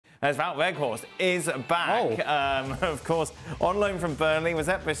as Wout Weghorst is back. Of course, on loan from Burnley, was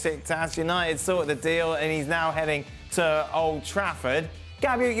at Besiktas. United sorted the deal, and he's now heading to Old Trafford.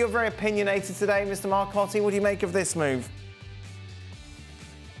 Gab, you're very opinionated today, Mr. Marcotti. What do you make of this move?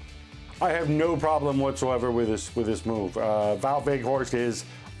 I have no problem whatsoever with this move. Wout Weghorst is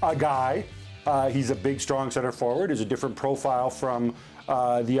a guy. He's a big, strong center forward. He's a different profile from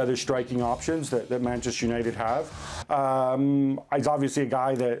the other striking options that Manchester United have. He's obviously a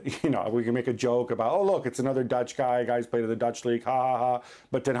guy that, you know, we can make a joke about, oh, look, it's another Dutch guy. Guys played in the Dutch league, ha, ha, ha.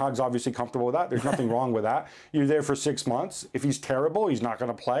 But Ten Hag's obviously comfortable with that. There's nothing wrong with that. You're there for 6 months. If he's terrible, he's not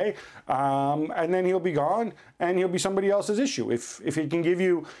going to play. And then he'll be gone, and he'll be somebody else's issue. If he can give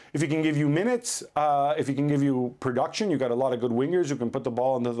you minutes, if he can give you production, you've got a lot of good wingers who can put the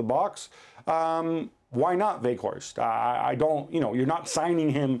ball into the box. Why not Weghorst? I don't, you know, you're not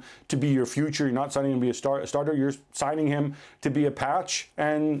signing him to be your future. You're not signing him to be a starter. You're signing him to be a patch,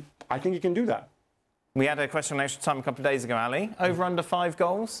 and I think he can do that. We had a question on Extra Time a couple of days ago, Ali. Over under 5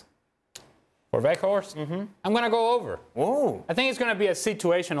 goals? For Weghorst? I'm going to go over. Ooh. I think he's going to be a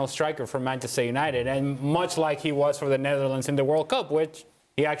situational striker for Manchester United, and much like he was for the Netherlands in the World Cup, which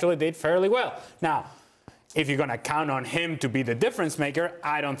he actually did fairly well. Now, if you're going to count on him to be the difference maker,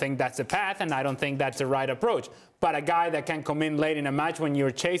 I don't think that's the path, and I don't think that's the right approach. But a guy that can come in late in a match when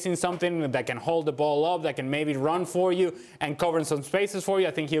you're chasing something, that can hold the ball up, that can maybe run for you and cover some spaces for you,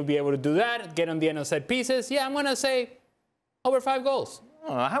 I think he'll be able to do that, get on the end of set pieces. Yeah, I'm going to say over 5 goals.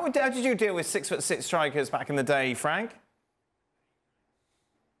 Oh, how did you deal with 6'6" strikers back in the day, Frank?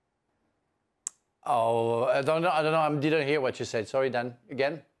 Oh, I don't know. I didn't hear what you said. Sorry, Dan.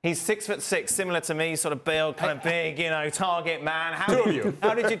 Again? He's 6'6", similar to me, sort of build, kind of big, you know, target man.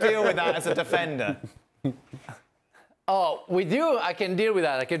 How did you deal with that as a defender? Oh, with you, I can deal with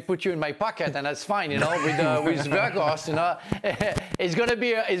that. I can put you in my pocket, and that's fine, you know. With Weghorst, you know, it's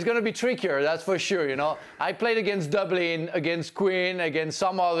gonna be trickier, that's for sure, you know. I played against Dublin, against Queen, against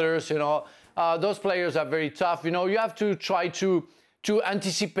some others, you know. Those players are very tough, you know. You have to try to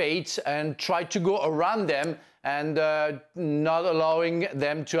anticipate and try to go around them, and not allowing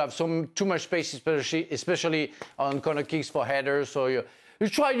them to have too much space, especially on corner kicks for headers. So you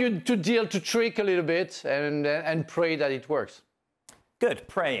try to trick a little bit and pray that it works. Good,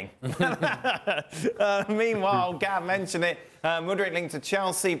 praying. Meanwhile, Gab mentioned it, Mudryk linked to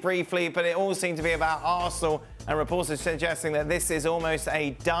Chelsea briefly, but it all seemed to be about Arsenal, and reports are suggesting that this is almost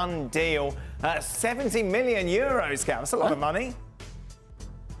a done deal. 70 million euros, Gab, that's a lot of money.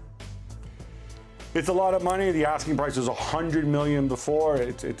 It's a lot of money. The asking price was 100 million before.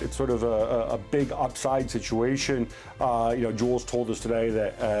 It's sort of a big upside situation. You know, Jules told us today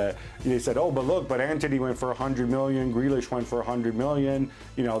that they said, oh, but Antony went for 100 million. Grealish went for 100 million.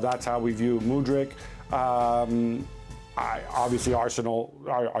 You know, that's how we view Mudryk. Obviously, Arsenal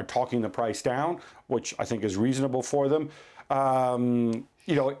are talking the price down, which I think is reasonable for them.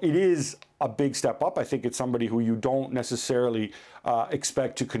 You know, it is a big step up. I think it's somebody who you don't necessarily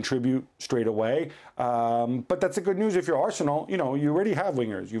expect to contribute straight away. But that's the good news if you're Arsenal. You know, you already have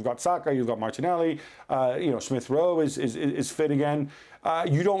wingers. You've got Saka, you've got Martinelli. You know, Smith Rowe is fit again.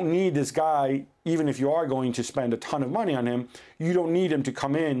 You don't need this guy, even if you are going to spend a ton of money on him, you don't need him to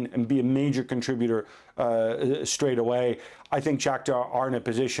come in and be a major contributor straight away. I think Shakhtar are in a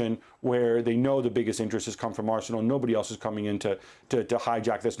position where they know the biggest interest has come from Arsenal. Nobody else is coming in to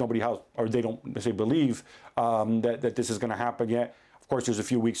hijack this. Nobody else, or they don't necessarily believe that this is going to happen yet. Of course, there's a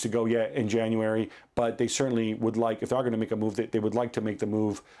few weeks to go yet in January, but they certainly would like, if they are going to make a move, they would like to make the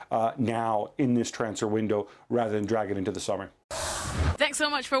move now in this transfer window rather than drag it into the summer. Thanks so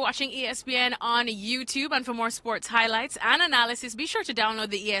much for watching ESPN on YouTube, and for more sports highlights and analysis, be sure to download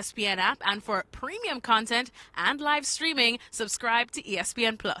the ESPN app, and for premium content and live streaming, subscribe to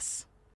ESPN Plus.